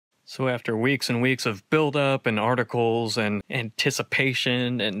So after weeks and weeks of build-up and articles and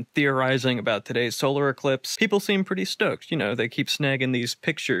anticipation and theorizing about today's solar eclipse, people seem pretty stoked. You know, they keep snagging these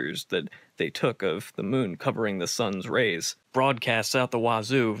pictures that they took of the moon covering the sun's rays. Broadcasts out the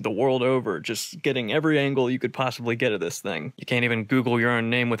wazoo, the world over, just getting every angle you could possibly get of this thing. You can't even Google your own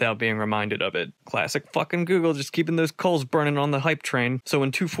name without being reminded of it. Classic fucking Google, just keeping those coals burning on the hype train. So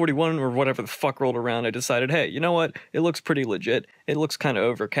when 241 or whatever the fuck rolled around, I decided, hey, you know what? It looks pretty legit. It looks kind of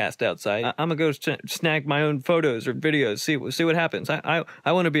overcast outside. I'm gonna go snag my own photos or videos, see what happens. I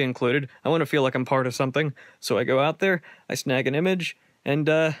want to be included. I want to feel like I'm part of something. So I go out there, I snag an image, and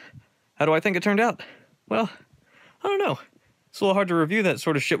how do I think it turned out? Well, I don't know. It's a little hard to review that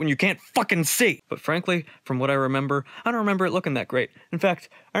sort of shit when you can't fucking see. But frankly, from what I remember, I don't remember it looking that great. In fact,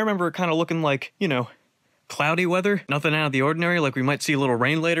 I remember it kind of looking like, you know, cloudy weather. Nothing out of the ordinary, like we might see a little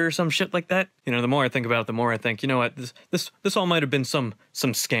rain later or some shit like that. You know, the more I think about it, the more I think, you know what, this all might have been some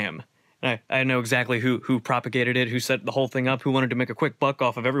scam. And I know exactly who propagated it, who set the whole thing up, who wanted to make a quick buck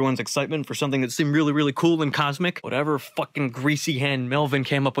off of everyone's excitement for something that seemed really, really cool and cosmic. Whatever fucking greasy hand Melvin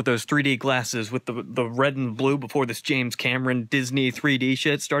came up with those 3D glasses with the red and blue before this James Cameron Disney 3D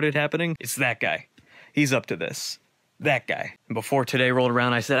shit started happening, it's that guy. He's up to this. That guy. And before today rolled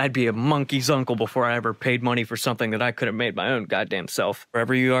around, I said I'd be a monkey's uncle before I ever paid money for something that I could have made my own goddamn self.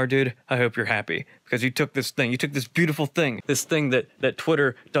 Wherever you are, dude, I hope you're happy. Because you took this thing, you took this beautiful thing, this thing that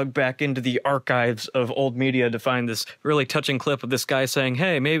Twitter dug back into the archives of old media to find this really touching clip of this guy saying,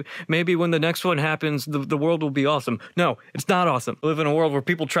 hey, maybe when the next one happens, the world will be awesome. No, it's not awesome. We live in a world where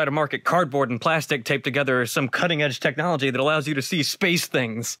people try to market cardboard and plastic taped together as some cutting-edge technology that allows you to see space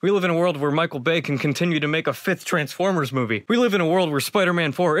things. We live in a world where Michael Bay can continue to make a 5th Transformers movie. We live in a world where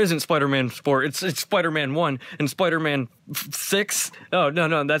Spider-Man 4 isn't Spider-Man 4, it's Spider-Man 1 and Spider-Man 6? Oh,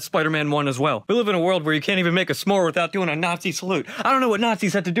 no, that's Spider-Man 1 as well. We live in a world where you can't even make a s'more without doing a Nazi salute. I don't know what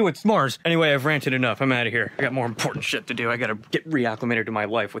Nazis had to do with s'mores. Anyway, I've ranted enough. I'm out of here. I got more important shit to do. I gotta get reacclimated to my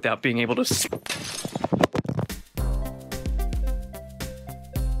life without being able to